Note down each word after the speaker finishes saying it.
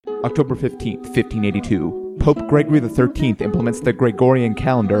October 15th, 1582. Pope Gregory XIII implements the Gregorian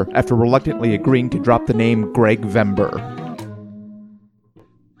calendar after reluctantly agreeing to drop the name Greg-Vember.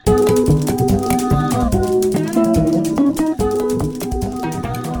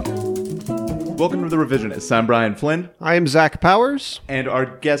 Welcome to The Revisionists. I'm Brian Flynn. I am Zach Powers. And our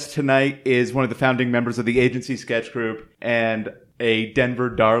guest tonight is one of the founding members of the Agency Sketch Group and a Denver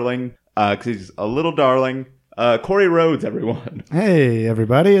darling, because he's a little darling, Corey Rhoads, everyone. Hey,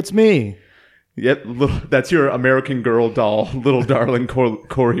 everybody, it's me. Yep, that's your American Girl doll, little darling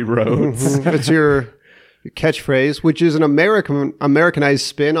Corey Rhoads. That's your catchphrase, which is an Americanized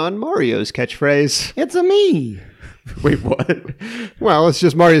spin on Mario's catchphrase. It's a me. Wait, what? Well, it's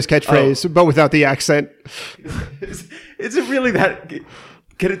just Mario's catchphrase, but without the accent. Is it really that...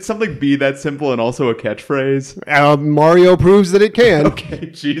 Can it something be that simple and also a catchphrase? Mario proves that it can. Okay,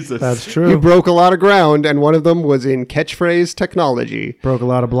 Jesus. That's true. He broke a lot of ground, and one of them was in catchphrase technology. Broke a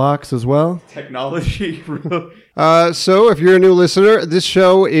lot of blocks as well. Technology? So if you're a new listener, this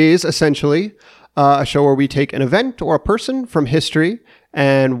show is essentially a show where we take an event or a person from history,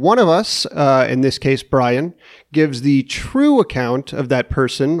 and one of us, in this case Brian, gives the true account of that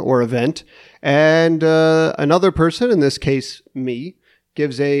person or event, and another person, in this case me,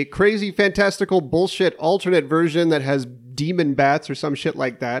 gives a crazy, fantastical, bullshit alternate version that has demon bats or some shit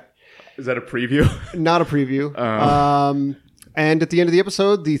like that. Is that a preview? Not a preview. And at the end of the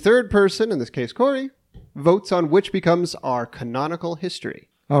episode, the third person, in this case Corey, votes on which becomes our canonical history.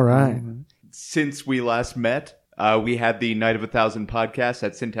 All right. Since we last met, we had the Night of 1,000 podcast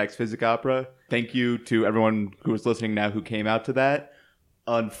at Syntax Physic Opera. Thank you to everyone who is listening now who came out to that.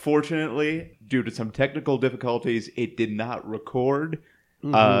 Unfortunately, due to some technical difficulties, it did not record.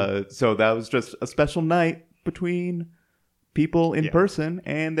 So that was just a special night between people in person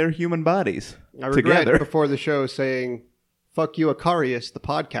and their human bodies I regret together. Before the show saying, fuck you, Acarius, the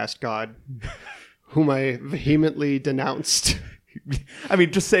podcast god, whom I vehemently denounced. I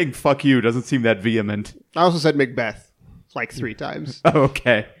mean, just saying fuck you doesn't seem that vehement. I also said Macbeth like 3 times. Oh,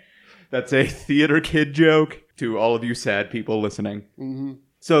 okay. That's a theater kid joke to all of you sad people listening. Mm-hmm.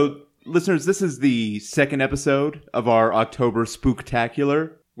 So, listeners, this is the second episode of our October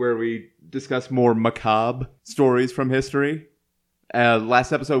Spooktacular, where we discuss more macabre stories from history.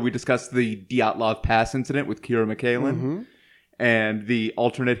 Last episode, we discussed the Dyatlov Pass incident with Keira McKellen, and the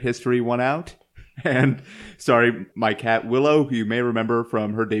alternate history won out. And, sorry, my cat Willow, who you may remember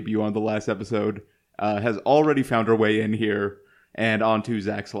from her debut on the last episode, has already found her way in here and onto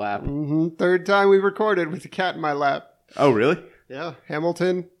Zach's lap. Third time we recorded with the cat in my lap. Oh, really? Yeah,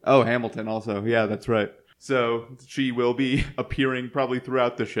 Hamilton. Oh, Hamilton also. Yeah, that's right. So she will be appearing probably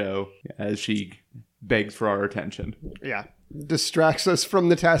throughout the show as she begs for our attention. Yeah, distracts us from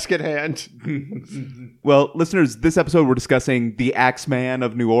the task at hand. Well, listeners, this episode we're discussing the Axeman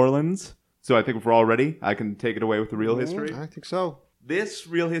of New Orleans. So I think if we're all ready, I can take it away with the real history. I think so. This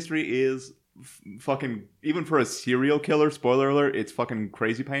real history is fucking, even for a serial killer, spoiler alert, it's fucking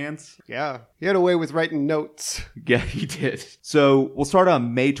crazy pants. Yeah, he had a way with writing notes. Yeah, he did. So we'll start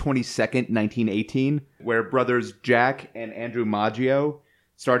on May 22nd, 1918, where brothers Jack and Andrew Maggio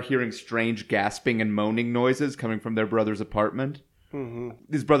start hearing strange gasping and moaning noises coming from their brother's apartment.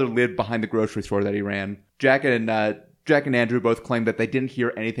 His brother lived behind the grocery store that he ran. Jack and Andrew both claimed that they didn't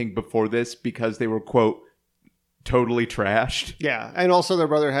hear anything before this because they were, quote, totally trashed. Yeah, and also their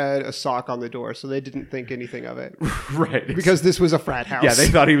brother had a sock on the door, so they didn't think anything of it. Right. Because this was a frat house. Yeah, they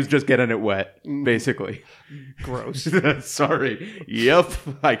thought he was just getting it wet, basically. Gross. Sorry. Yep.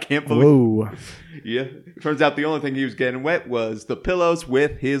 I can't believe... Whoa. Yeah. Turns out the only thing he was getting wet was the pillows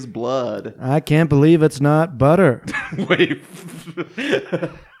with his blood. I can't believe it's not butter. Wait.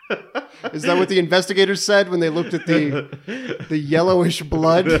 Is that what the investigators said when they looked at the yellowish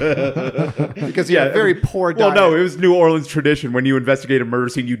blood? Because he had a very poor diet. Well, no, it was New Orleans tradition. When you investigate a murder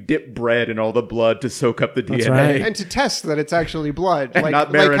scene, you dip bread in all the blood to soak up the DNA. Right. And to test that it's actually blood. And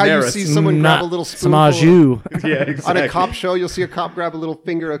not like how you marinara. see someone grab a little Some spoonful. au jus. Yeah, exactly. On a cop show, you'll see a cop grab a little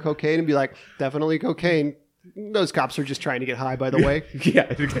finger of cocaine and be like, definitely cocaine. Those cops are just trying to get high, by the way.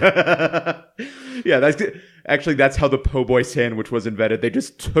 Yeah. Yeah, that's how the po' boy sandwich was invented. They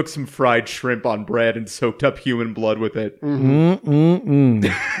just took some fried shrimp on bread and soaked up human blood with it.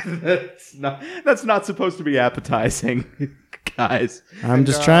 That's not supposed to be appetizing, guys. I'm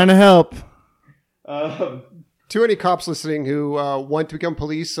just trying to help. To any cops listening who want to become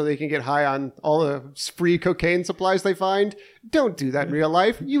police so they can get high on all the free cocaine supplies they find, don't do that in real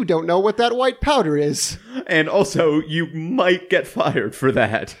life. You don't know what that white powder is. And also, you might get fired for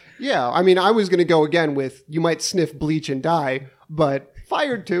that. Yeah, I mean, I was going to go again with you might sniff bleach and die, but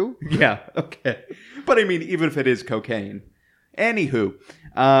fired too. Yeah, okay. But I mean, even if it is cocaine. Anywho,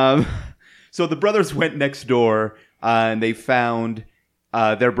 So the brothers went next door and they found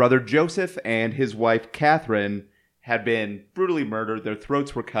their brother Joseph and his wife Catherine had been brutally murdered. Their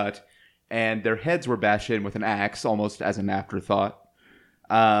throats were cut and their heads were bashed in with an axe, almost as an afterthought.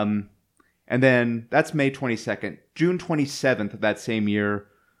 And then that's May 22nd. June 27th of that same year,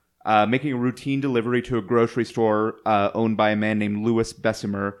 making a routine delivery to a grocery store owned by a man named Louis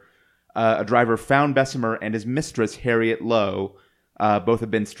Bessemer, a driver found Bessemer and his mistress, Harriet Lowe. Both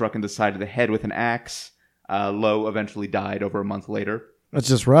had been struck in the side of the head with an axe. Lowe eventually died over a month later. That's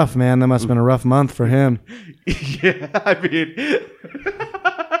just rough, man. That must have been a rough month for him. Yeah, I mean,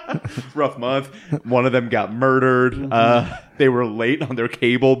 rough month. One of them got murdered. They were late on their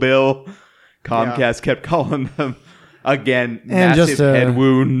cable bill. Comcast kept calling them. Again, And massive just, head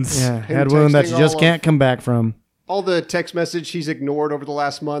wounds. Yeah, head wound that you just can't come back from. All the text message he's ignored over the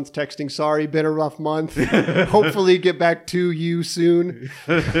last month, texting, sorry, been a rough month. Hopefully get back to you soon.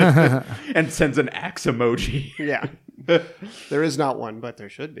 And sends an axe emoji. Yeah. There is not one, but there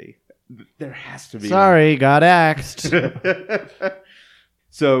should be. There has to be. Sorry, got axed.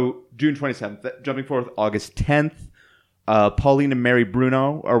 So, June 27th, jumping forth, August 10th, Pauline and Mary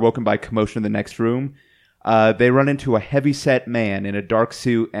Bruno are woken by commotion in the next room. They run into a heavy-set man in a dark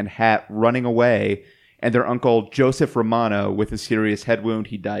suit and hat running away, and their uncle, Joseph Romano, with a serious head wound.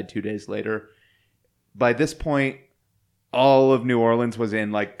 He died 2 days later. By this point, all of New Orleans was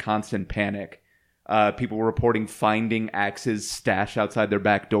in, constant panic. People were reporting finding axes stashed outside their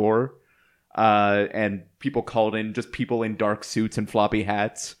back door. And people called in just people in dark suits and floppy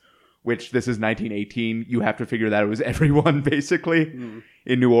hats, which this is 1918. You have to figure that it was everyone, basically,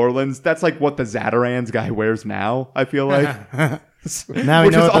 in New Orleans. That's like what the Zatarans guy wears now, I feel like. Now we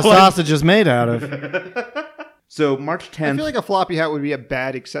know what the sausage is made out of. So, March 10th. I feel like a floppy hat would be a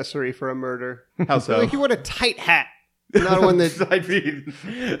bad accessory for a murder. How so? Like you want a tight hat. Not one that... I mean,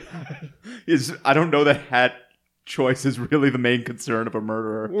 I don't know that hat choice is really the main concern of a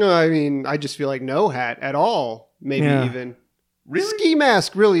murderer. No, I mean, I just feel like no hat at all. Maybe even. Really? Ski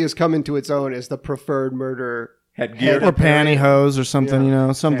mask really has come into its own as the preferred murder Headgear. Or pantyhose or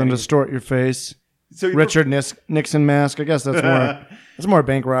something, something to Panty. distort your face. So Richard Nixon mask. I guess that's more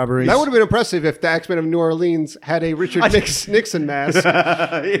bank robberies. That would have been impressive if the Axeman of New Orleans had a Richard Nixon mask.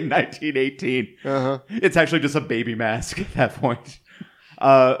 in 1918. It's actually just a baby mask at that point.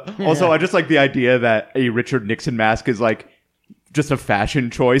 Also, I just like the idea that a Richard Nixon mask is just a fashion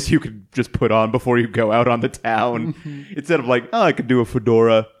choice you could just put on before you go out on the town. Instead of I could do a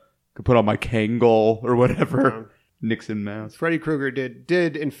fedora, could put on my Kangol or whatever. Nixon mask. Freddy Krueger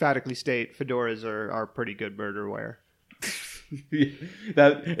did emphatically state fedoras are pretty good murder wear.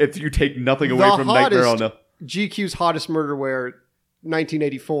 That if you take nothing away from Nightmare on Elm. GQ's hottest murder wear,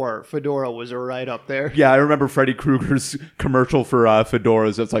 1984, fedora was right up there. Yeah, I remember Freddy Krueger's commercial for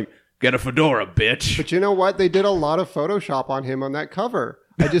fedoras. It's like, get a fedora, bitch. But you know what? They did a lot of Photoshop on him on that cover.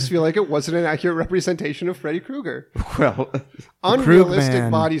 I just feel like it wasn't an accurate representation of Freddy Krueger. Well, unrealistic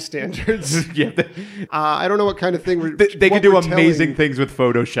body standards. Yeah, I don't know what kind of thing they can do amazing things with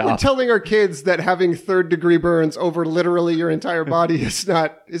Photoshop. We're telling our kids that having third-degree burns over literally your entire body is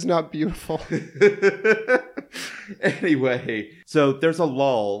not beautiful. Anyway, so there's a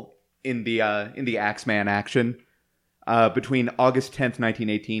lull in the Axeman action between August 10th,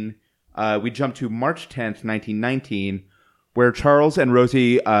 1918. We jump to March 10th, 1919. Where Charles and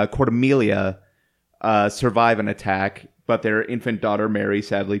Rosie Cordemelia survive an attack, but their infant daughter, Mary,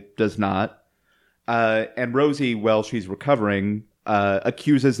 sadly does not. And Rosie, while she's recovering,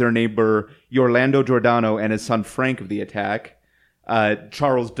 accuses their neighbor, Orlando Giordano, and his son, Frank, of the attack.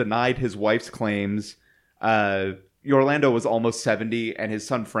 Charles denied his wife's claims. Orlando was almost 70, and his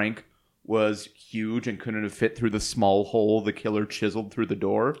son, Frank, was huge and couldn't have fit through the small hole the killer chiseled through the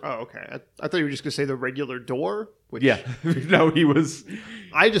door. Oh, okay. I thought you were just going to say the regular door. Which Yeah. No, he was...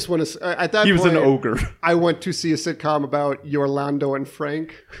 I just want to... At that He point, was an ogre. I went to see a sitcom about Orlando and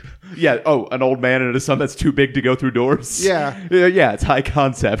Frank. Yeah. Oh, an old man and a son that's too big to go through doors. Yeah. Yeah, it's high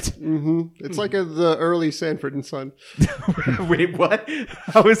concept. It's like the early Sanford and Son. Wait, what?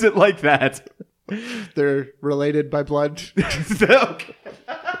 How is it like that? They're related by blood. Okay.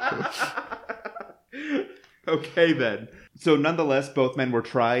 Okay, then. So, nonetheless, both men were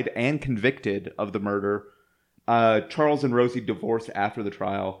tried and convicted of the murder. Charles and Rosie divorced after the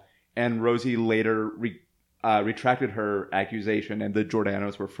trial, and Rosie later retracted her accusation, and the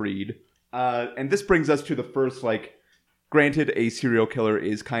Giordanos were freed. And this brings us to the first, granted, a serial killer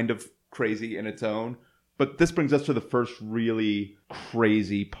is kind of crazy in its own, but this brings us to the first really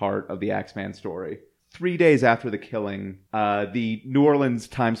crazy part of the Axeman story. 3 days after the killing, the New Orleans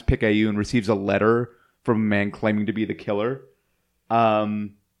Times-Picayune receives a letter from a man claiming to be the killer.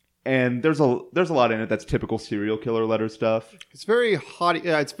 And there's a lot in it that's typical serial killer letter stuff. It's very hot.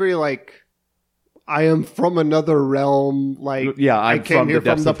 Yeah, it's very like, I am from another realm. Like, I came here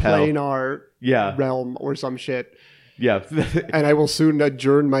from the planar realm or some shit. Yeah. And I will soon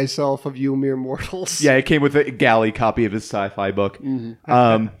adjourn myself of you mere mortals. Yeah, it came with a galley copy of his sci-fi book.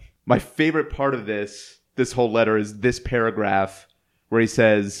 Mm-hmm. My favorite part of this whole letter is this paragraph where he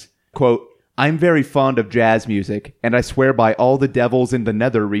says, quote, I'm very fond of jazz music, and I swear by all the devils in the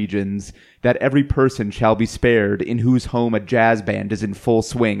nether regions that every person shall be spared in whose home a jazz band is in full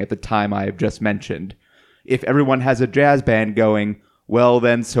swing at the time I have just mentioned. If everyone has a jazz band going, well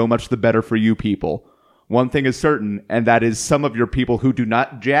then so much the better for you people. One thing is certain, and that is some of your people who do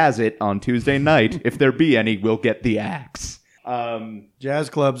not jazz it on Tuesday night, if there be any, will get the axe. Jazz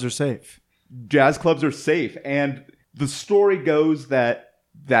clubs are safe. Jazz clubs are safe, and the story goes that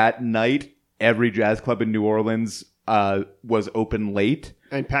night, every jazz club in New Orleans was open late.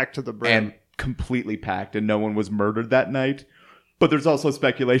 And packed to the brim. And completely packed, and no one was murdered that night. But there's also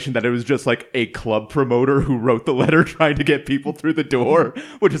speculation that it was just like a club promoter who wrote the letter trying to get people through the door,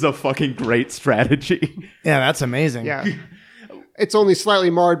 which is a fucking great strategy. Yeah, that's amazing. Yeah. It's only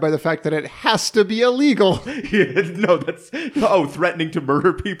slightly marred by the fact that it has to be illegal. Threatening to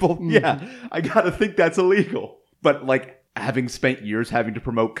murder people? Mm-hmm. Yeah, I gotta think that's illegal. But like, having spent years having to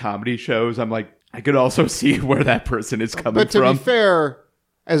promote comedy shows, I'm like, I could also see where that person is coming from. But to be fair,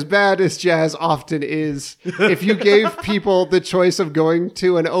 as bad as jazz often is, if you gave people the choice of going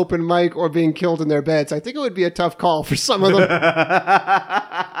to an open mic or being killed in their beds, I think it would be a tough call for some of them.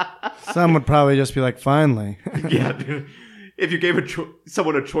 Some would probably just be like, finally. Yeah. If you gave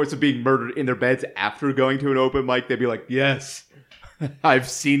someone a choice of being murdered in their beds after going to an open mic, they'd be like, yes, I've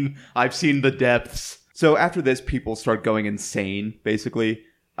seen the depths. So after this, people start going insane, basically.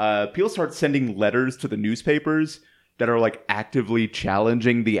 People start sending letters to the newspapers that are like actively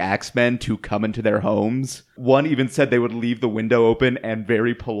challenging the Axemen to come into their homes. One even said they would leave the window open and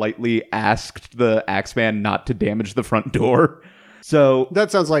very politely asked the Axeman not to damage the front door. So that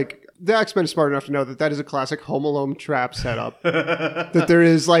sounds like the Axeman is smart enough to know that is a classic Home Alone trap setup. That there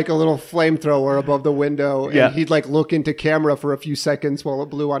is like a little flamethrower above the window, and he'd like look into camera for a few seconds while it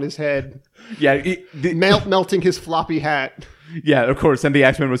blew on his head. Yeah, melting his floppy hat. Yeah, of course. And the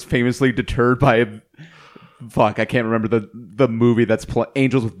Axeman was famously deterred by I can't remember the movie that's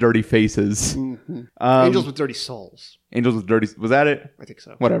Angels with Dirty Faces. Mm-hmm. Angels with Dirty Souls. Angels with Dirty... Was that it? I think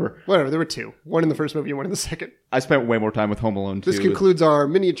so. Whatever. There were two. One in the first movie and one in the second. I spent way more time with Home Alone, too. This concludes our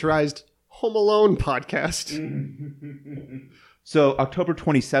miniaturized Home Alone podcast. So, October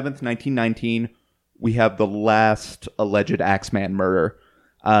 27th, 1919, we have the last alleged Axeman murder.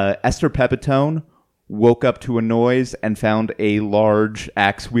 Esther Pepitone woke up to a noise and found a large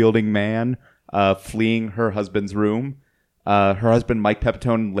axe-wielding man fleeing her husband's room. Her husband, Mike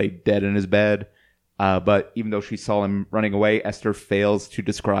Pepitone, lay dead in his bed. But even though she saw him running away, Esther fails to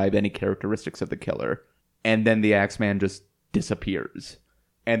describe any characteristics of the killer. And then the Axeman just disappears.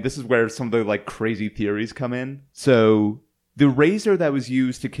 And this is where some of the like crazy theories come in. So the razor that was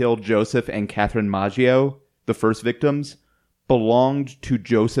used to kill Joseph and Catherine Maggio, the first victims, belonged to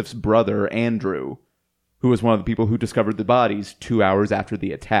Joseph's brother, Andrew, who was one of the people who discovered the bodies 2 hours after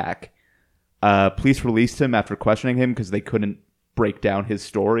the attack. Police released him after questioning him because they couldn't break down his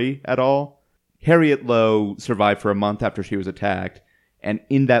story at all. Harriet Lowe survived for a month after she was attacked, and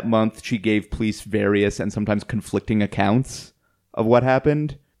in that month she gave police various and sometimes conflicting accounts of what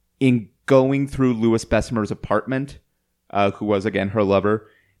happened. In going through Louis Bessemer's apartment, who was again her lover,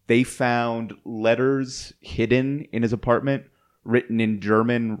 they found letters hidden in his apartment written in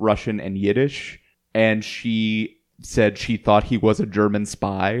German, Russian, and Yiddish, and she said she thought he was a German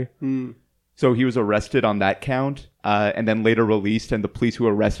spy. So he was arrested on that count, and then later released, and the police who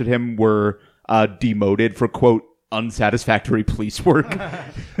arrested him were demoted for, quote, unsatisfactory police work.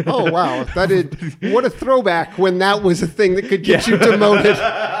 Oh, wow. What a throwback when that was a thing that could get you demoted.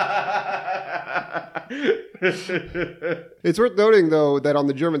 It's worth noting, though, that on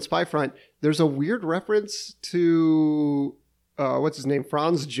the German spy front, there's a weird reference to, what's his name,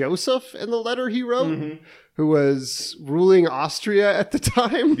 Franz Joseph in the letter he wrote, who was ruling Austria at the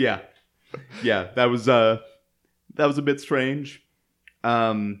time. Yeah, that was a bit strange.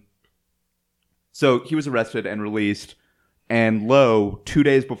 So he was arrested and released, and Lowe, 2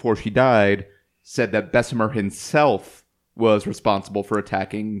 days before she died, said that Bessemer himself was responsible for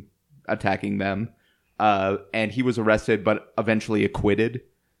attacking them, and he was arrested but eventually acquitted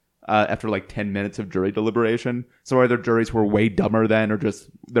after like 10 minutes of jury deliberation. So either juries were way dumber then, or just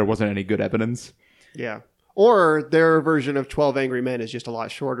there wasn't any good evidence. Yeah. Or their version of 12 Angry Men is just a lot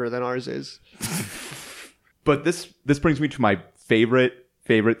shorter than ours is. But this brings me to my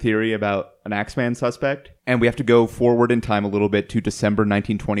favorite theory about an Axeman suspect. And we have to go forward in time a little bit to December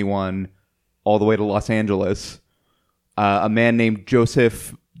 1921, all the way to Los Angeles. A man named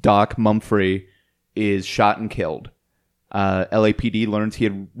Joseph Doc Mumphrey is shot and killed. LAPD learns he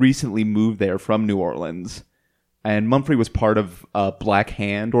had recently moved there from New Orleans. And Mumphrey was part of a Black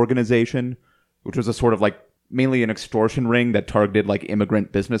Hand organization, which was a sort of like mainly an extortion ring that targeted like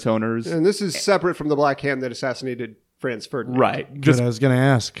immigrant business owners. And this is separate from the Black Hand that assassinated Franz Ferdinand. Right. Just I was going to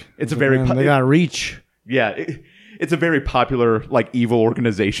ask. It's a very... they got reach. Yeah. It's a very popular like evil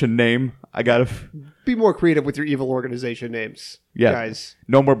organization name. I gotta... Be more creative with your evil organization names, guys.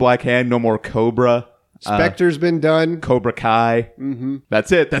 No more Black Hand, no more Cobra. Spectre's been done. Cobra Kai. Mm-hmm.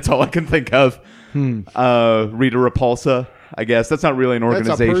 That's it. That's all I can think of. Rita Repulsa, I guess. That's not really an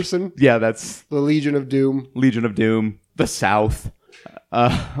organization. That's a person. Yeah, that's... The Legion of Doom. Legion of Doom. The South.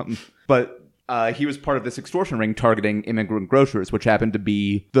 But he was part of this extortion ring targeting immigrant grocers, which happened to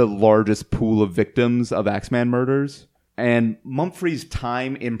be the largest pool of victims of Axeman murders. And Mumphrey's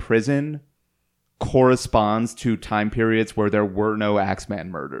time in prison corresponds to time periods where there were no Axeman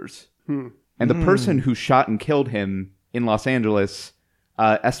murders. And the person who shot and killed him in Los Angeles,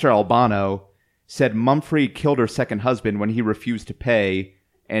 Esther Albano, said Mumphrey killed her second husband when he refused to pay,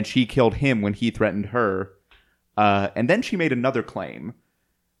 and she killed him when he threatened her. And then she made another claim.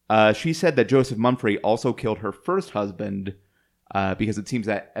 She said that Joseph Mumphrey also killed her first husband because it seems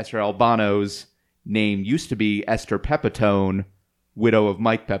that Esther Albano's name used to be Esther Pepitone, widow of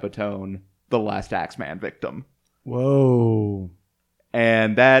Mike Pepitone, the last Axeman victim. Whoa.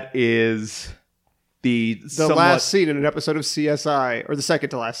 And that is the last scene in an episode of CSI, or the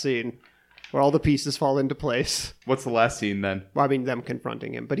second to last scene, where all the pieces fall into place. What's the last scene then? Well, I mean, them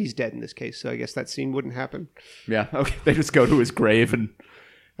confronting him, but he's dead in this case, so I guess that scene wouldn't happen. Yeah, okay. They just go to his grave and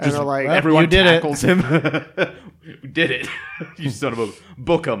just they're like, everyone tackles him. We did it. You son of a...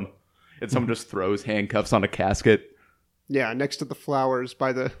 Book him. And someone just throws handcuffs on a casket. Yeah, next to the flowers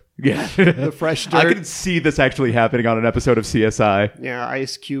by the Yeah. the fresh dirt. I could see this actually happening on an episode of CSI. Yeah,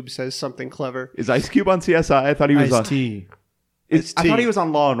 Ice Cube says something clever. Is Ice Cube on CSI? I thought he was on... Ice-T. I thought he was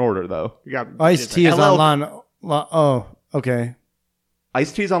on Law and Order, though. Ice-T is on Law... Oh, okay.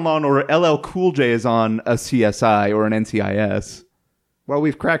 Ice-T's on Law and Order. LL Cool J is on a CSI or an NCIS. Well,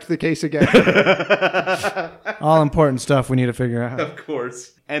 we've cracked the case again. All important stuff we need to figure out. Of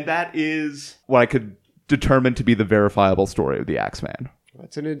course. And that is what I could determine to be the verifiable story of the Axeman.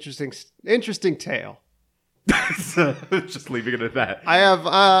 That's an interesting tale. Just leaving it at that. I have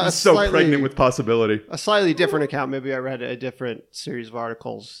pregnant with possibility. A slightly different account. Maybe I read a different series of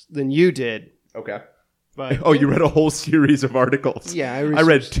articles than you did. Okay. But you read a whole series of articles? Yeah, I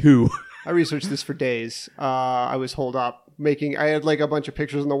read 2. I researched this for days. I was holed up I had like a bunch of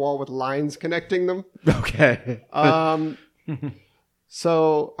pictures on the wall with lines connecting them. Okay.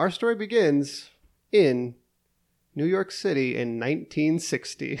 So our story begins in New York City in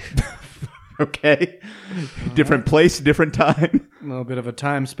 1960. Okay. Different place, different time. A little bit of a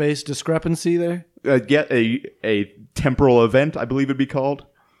time-space discrepancy there. A temporal event, I believe it'd be called.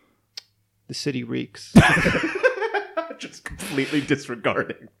 The city reeks. Just completely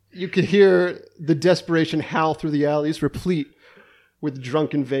disregarding. You could hear the desperation howl through the alleys, replete with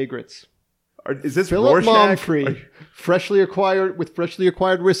drunken vagrants. Is this Philip Rorschach? Mumphrey, freshly acquired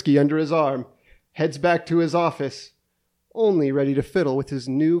whiskey under his arm, heads back to his office, only ready to fiddle with his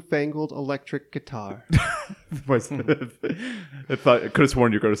newfangled electric guitar. I could have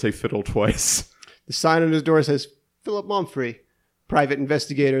sworn you were going to say fiddle twice. The sign on his door says, Philip Mumphrey, private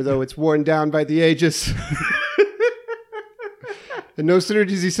investigator, though it's worn down by the ages. And no sooner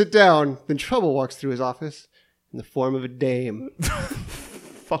does he sit down than trouble walks through his office in the form of a dame.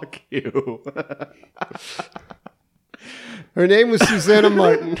 Fuck you. Her name was Susanna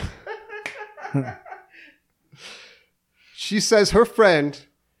Martin. She says her friend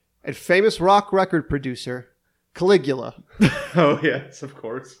and famous rock record producer, Caligula. Oh, yes, of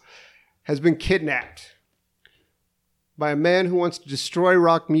course. Has been kidnapped by a man who wants to destroy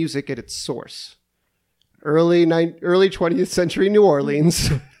rock music at its source. Early 20th century New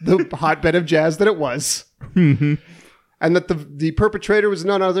Orleans, the hotbed of jazz that it was. Mm-hmm. And that the perpetrator was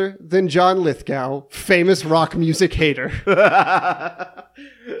none other than John Lithgow, famous rock music hater.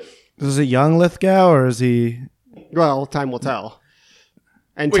 Is it young Lithgow or is he... Well, time will tell.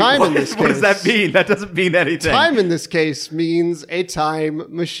 And Wait, time what, in this case... What does that mean? That doesn't mean anything. Time in this case means a time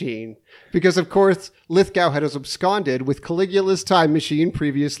machine. Because, of course, Lithgow had absconded with Caligula's time machine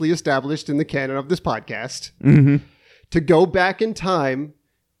previously established in the canon of this podcast to go back in time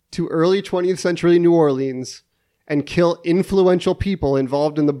to early 20th century New Orleans and kill influential people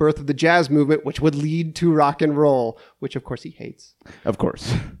involved in the birth of the jazz movement, which would lead to rock and roll, which of course he hates. Of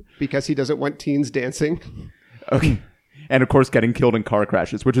course. Because he doesn't want teens dancing. Okay. And of course getting killed in car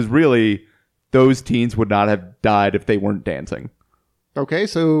crashes, which is really, those teens would not have died if they weren't dancing. Okay,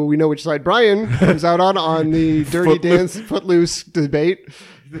 so we know which side Brian comes out on the Dirty Dance Footloose debate.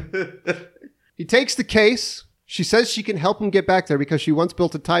 He takes the case. She says she can help him get back there because she once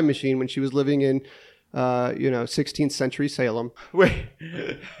built a time machine when she was living in 16th century Salem. Wait.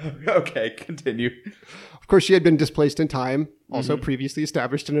 Okay, continue. Of course, she had been displaced in time, also previously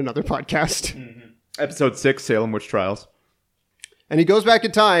established in another podcast. Mm-hmm. Episode 6, Salem Witch Trials. And he goes back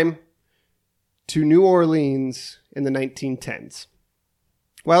in time to New Orleans in the 1910s.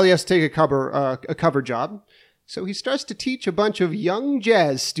 Well, he has to take a cover job, so he starts to teach a bunch of young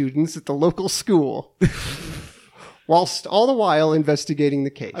jazz students at the local school. Whilst all the while investigating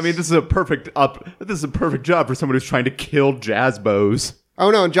the case. I mean, this is a perfect job for someone who's trying to kill jazz bows.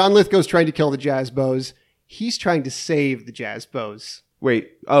 Oh no, John Lithgow's trying to kill the jazz bows. He's trying to save the jazz bows.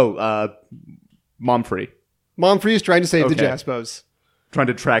 Wait, Momfrey. Momfrey is trying to save the jazz bows. Trying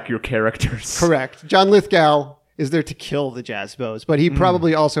to track your characters. Correct. John Lithgow is there to kill the jazz bows, but he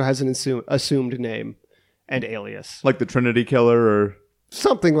probably also has an assumed name and alias. Like the Trinity Killer or...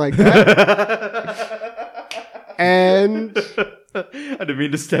 Something like that. And I didn't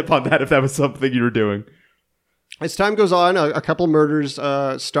mean to step on that if that was something you were doing. As time goes on, a couple murders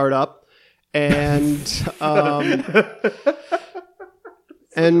start up, and he's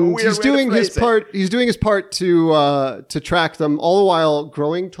doing his part. He's doing his part to track them, all the while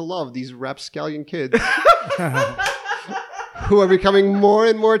growing to love these rapscallion kids, who are becoming more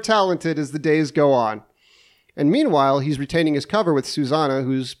and more talented as the days go on. And meanwhile, he's retaining his cover with Susanna,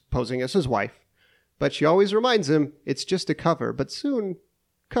 who's posing as his wife. But she always reminds him it's just a cover. But soon,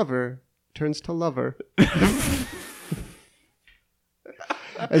 cover turns to lover.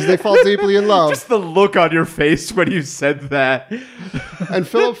 As they fall deeply in love. Just the look on your face when you said that. And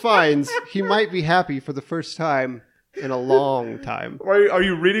Philip finds he might be happy for the first time in a long time. Are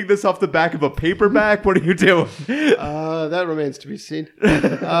you reading this off the back of a paperback? What are you doing? That remains to be seen.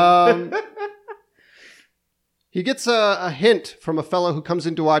 He gets a hint from a fellow who comes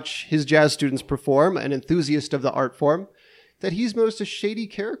in to watch his jazz students perform, an enthusiast of the art form, that he's noticed a shady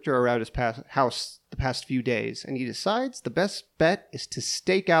character around his house the past few days, and he decides the best bet is to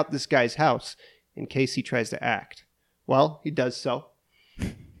stake out this guy's house in case he tries to act. Well, he does so.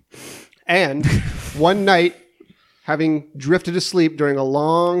 And one night, having drifted asleep during a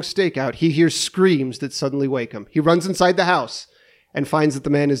long stakeout, he hears screams that suddenly wake him. He runs inside the house and finds that the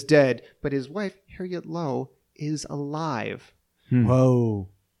man is dead, but his wife, Harriet Lowe, is alive. Whoa.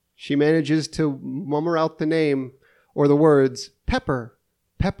 She manages to mummer out the name or the words Pepper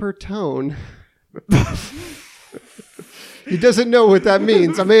Tone. He doesn't know what that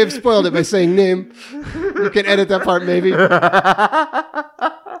means. I may have spoiled it by saying name. You can edit that part maybe.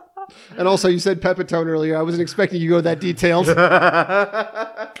 And also you said Pepitone earlier. I wasn't expecting you to go that detailed.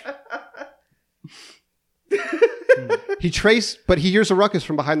 But he hears a ruckus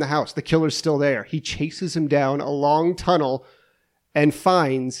from behind the house. The killer's still there. He chases him down a long tunnel and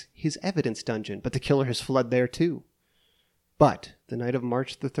finds his evidence dungeon. But the killer has fled there too. But the night of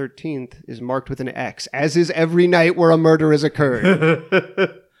March the 13th is marked with an X, as is every night where a murder has occurred.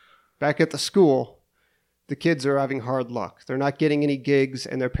 Back at the school, the kids are having hard luck. They're not getting any gigs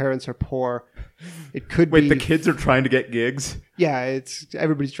and their parents are poor. It could be... Wait, the kids are trying to get gigs? Yeah,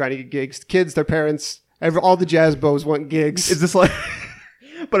 everybody's trying to get gigs. The kids, their parents... all the jazz bows want gigs. Is this like...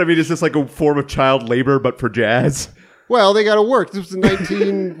 But I mean, is this like a form of child labor, but for jazz? Well, they got to work. This was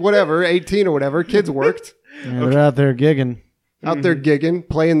 18 or whatever. Kids worked. Yeah, they're out there gigging. Out there gigging,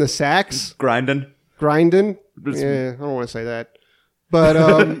 playing the sax. Grinding. Yeah, I don't want to say that. But...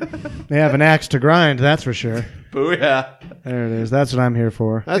 They have an axe to grind, that's for sure. Booyah. There it is. That's what I'm here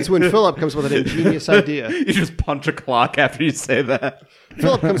for. That's when Philip comes with an ingenious idea. You just punch a clock after you say that.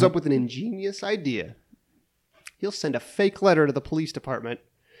 Philip comes up with an ingenious idea. He'll send a fake letter to the police department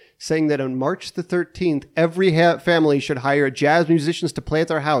saying that on March the 13th, every family should hire jazz musicians to play at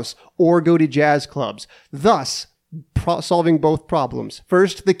their house or go to jazz clubs, thus solving both problems.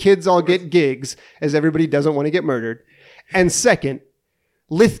 First, the kids all get gigs, as everybody doesn't want to get murdered. And second,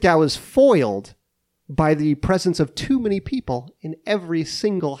 Lithgow is foiled by the presence of too many people in every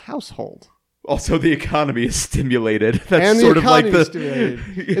single household. Also, the economy is stimulated. That's sort of like the... Yeah.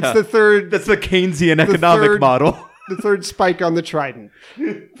 It's the third... That's the Keynesian economic model. The third spike on the trident.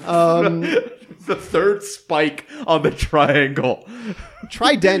 The third spike on the triangle.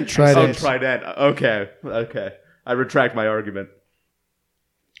 Trident. Oh, trident. Okay. I retract my argument.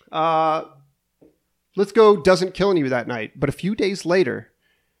 Lithgow doesn't kill any that night, but a few days later,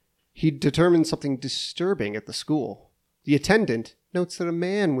 he determines something disturbing at the school. The attendant notes that a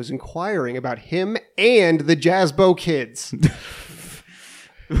man was inquiring about him and the Jazzbo Kids.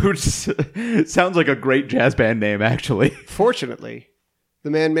 Which sounds like a great jazz band name, actually. Fortunately,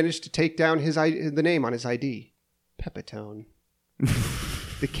 the man managed to take down the name on his ID. Pepitone.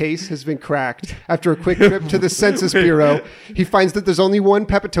 The case has been cracked. After a quick trip to the Census Bureau, he finds that there's only one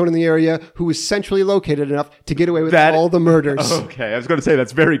Pepitone in the area who is centrally located enough to get away with all the murders. Okay, I was going to say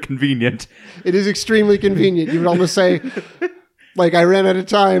that's very convenient. It is extremely convenient. You would almost say, like, I ran out of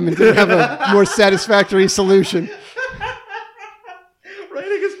time and didn't have a more satisfactory solution.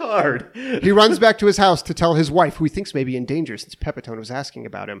 Writing is hard. He runs back to his house to tell his wife, who he thinks may be in danger since Pepitone was asking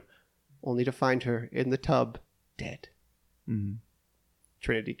about him, only to find her in the tub, dead. Mm-hmm.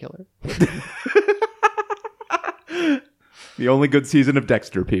 Trinity killer. The only good season of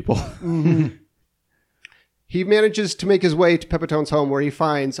Dexter, people. Mm-hmm. He manages to make his way to Pepitone's home, where he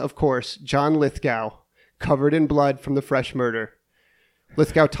finds, of course, John Lithgow, covered in blood from the fresh murder.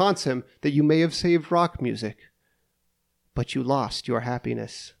 Lithgow taunts him that you may have saved rock music, but you lost your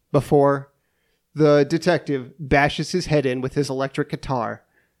happiness. Before the detective bashes his head in with his electric guitar,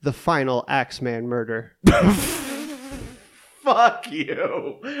 the final Axeman murder. Fuck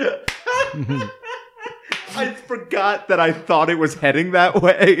you. I forgot that I thought it was heading that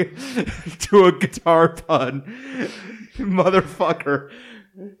way to a guitar pun. Motherfucker.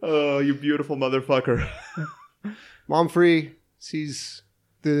 Oh, you beautiful motherfucker. Momfrey sees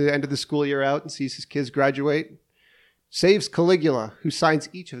the end of the school year out and sees his kids graduate. Saves Caligula, who signs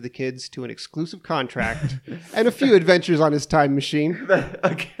each of the kids to an exclusive contract and a few adventures on his time machine.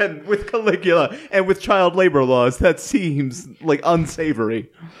 Again, with Caligula and with child labor laws, that seems like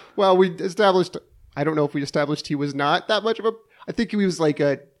unsavory. Well, we established, I don't know if we established he was not that much of a, I think he was like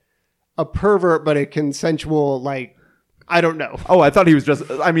a pervert, but a consensual, like, I don't know. Oh, I thought he was just,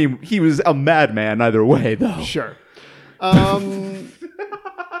 I mean, he was a madman either way, though. Sure.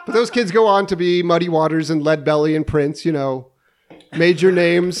 But those kids go on to be Muddy Waters and Leadbelly and Prince, you know, major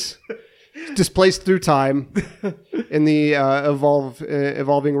names displaced through time in the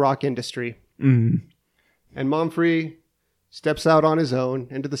evolving rock industry. Mm. And Momfrey steps out on his own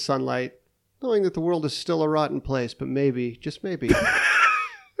into the sunlight, knowing that the world is still a rotten place, but maybe, just maybe,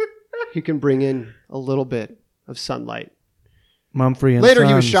 he can bring in a little bit of sunlight. Momfrey and Later, Sons.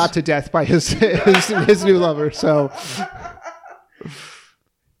 he was shot to death by his new lover, so...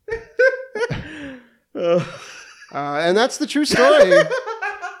 and that's the true story.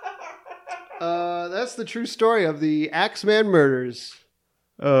 That's the true story of the Axeman murders.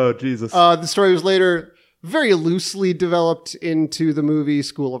 Oh, Jesus. The story was later very loosely developed into the movie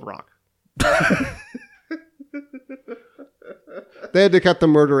School of Rock. They had to cut the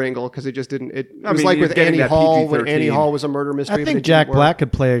murder angle because it just didn't. It was like with Annie Hall when Annie Hall was a murder mystery. I think Jack Black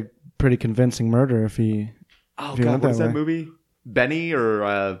could play a pretty convincing murder if he. Oh, God, what is that movie? Benny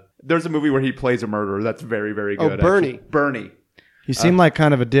or there's a movie where he plays a murderer that's very, very good. Oh, Bernie. Actually. Bernie. He seemed like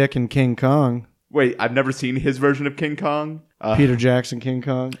kind of a dick in King Kong. Wait, I've never seen his version of King Kong. Peter Jackson King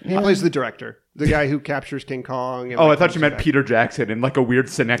Kong. He plays the director, the guy who captures King Kong. And I thought you meant Peter Jackson in like a weird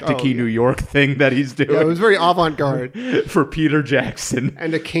Synecdoche, New York thing that he's doing. Yeah, it was very avant-garde. For Peter Jackson.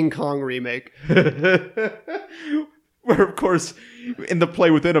 And a King Kong remake. Where, of course, in the play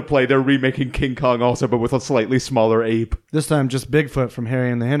within a play, they're remaking King Kong also, but with a slightly smaller ape. This time, just Bigfoot from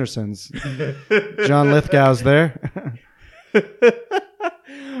Harry and the Hendersons. John Lithgow's there.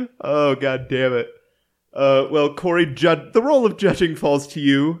 Oh, God damn it. Well, Corey, the role of judging falls to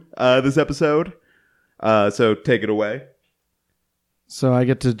you this episode. So take it away. So I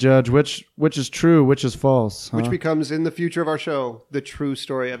get to judge which is true, which is false. Huh? Which becomes, in the future of our show, the true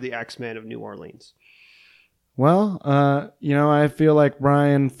story of the Axeman of New Orleans. Well, I feel like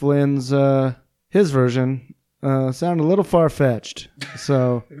Brian Flynn's his version sounded a little far-fetched.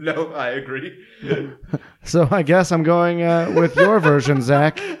 So no, I agree. So I guess I'm going with your version,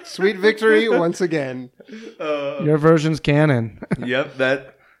 Zach. Sweet victory once again. Your version's canon. Yep,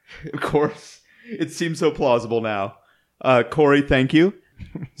 that, of course. It seems so plausible now. Corey, thank you.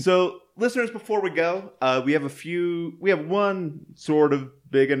 So, listeners, before we go, we have one sort of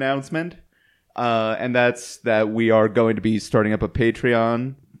big announcement. And that's that we are going to be starting up a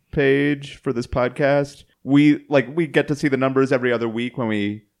Patreon page for this podcast. We get to see the numbers every other week when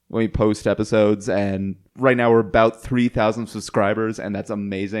we post episodes, and right now we're about 3,000 subscribers, and that's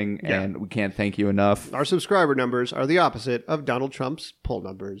amazing, and we can't thank you enough. Our subscriber numbers are the opposite of Donald Trump's poll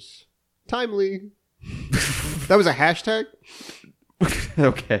numbers. Timely. That was a hashtag?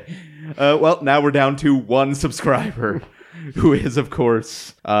 Okay. Well, now we're down to one subscriber. who is, of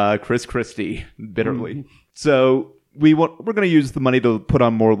course, Chris Christie, bitterly. So we're going to use the money to put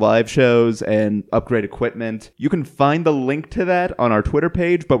on more live shows and upgrade equipment. You can find the link to that on our Twitter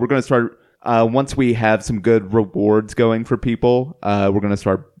page, but we're going to start, once we have some good rewards going for people, we're going to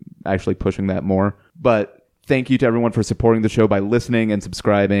start actually pushing that more. But thank you to everyone for supporting the show by listening and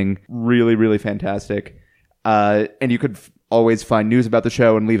subscribing. Really, really fantastic. And you could always find news about the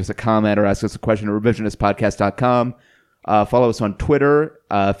show and leave us a comment or ask us a question at revisionistpodcast.com. Follow us on Twitter,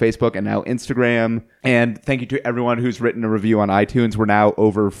 Facebook, and now Instagram. And thank you to everyone who's written a review on iTunes. We're now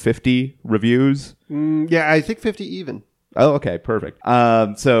over 50 reviews. Yeah, I think 50 even. Oh, okay, perfect.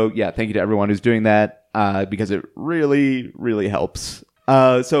 So yeah, thank you to everyone who's doing that because it really, really helps.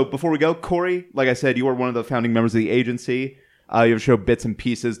 So before we go, Corey, like I said, you are one of the founding members of the agency. You have a show Bits and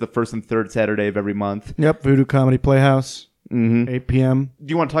Pieces the first and third Saturday of every month. Yep, Voodoo Comedy Playhouse, 8 p.m.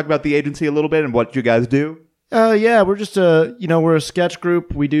 Do you want to talk about the agency a little bit and what you guys do? Yeah, we're just we're a sketch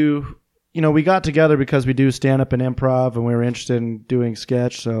group. We do, we got together because we do stand-up and improv, and we were interested in doing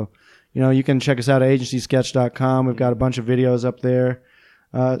sketch. So, you can check us out at agencysketch.com. We've got a bunch of videos up there.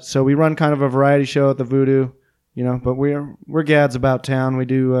 So we run kind of a variety show at the Voodoo, but we're gads about town. We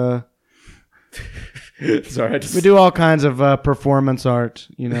do... Sorry, we do all kinds of performance art,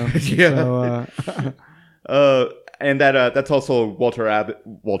 Yeah. So, and that's also Walter Abbott.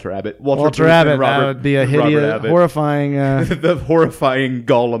 Walter Abbott. That would be a hideous, horrifying... the horrifying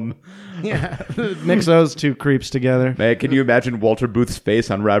golem. Yeah. Mix those two creeps together. Man, can you imagine Walter Booth's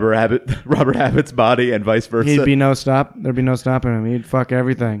face on Robert Abbott's body and vice versa? There'd be no stopping him. He'd fuck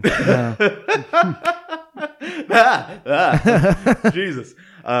everything. Jesus.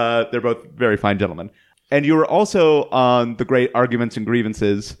 They're both very fine gentlemen. And you were also on The Great Arguments and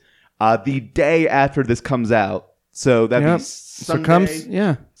Grievances the day after this comes out. So that'd be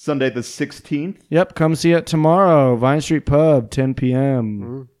Sunday, Sunday the 16th. Yep, come see it tomorrow. Vine Street Pub, 10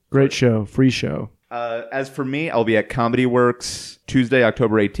 p.m. Great show, free show. As for me, I'll be at Comedy Works Tuesday,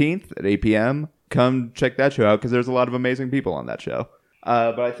 October 18th at 8 p.m. Come check that show out because there's a lot of amazing people on that show.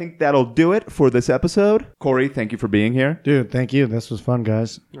 But I think that'll do it for this episode. Corey, thank you for being here. Dude, thank you. This was fun,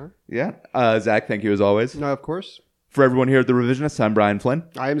 guys. Yeah. Zach, thank you as always. No, of course. For everyone here at The Revisionists, I'm Brian Flynn.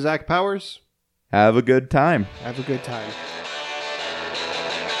 I am Zach Powers. Have a good time. Have a good time.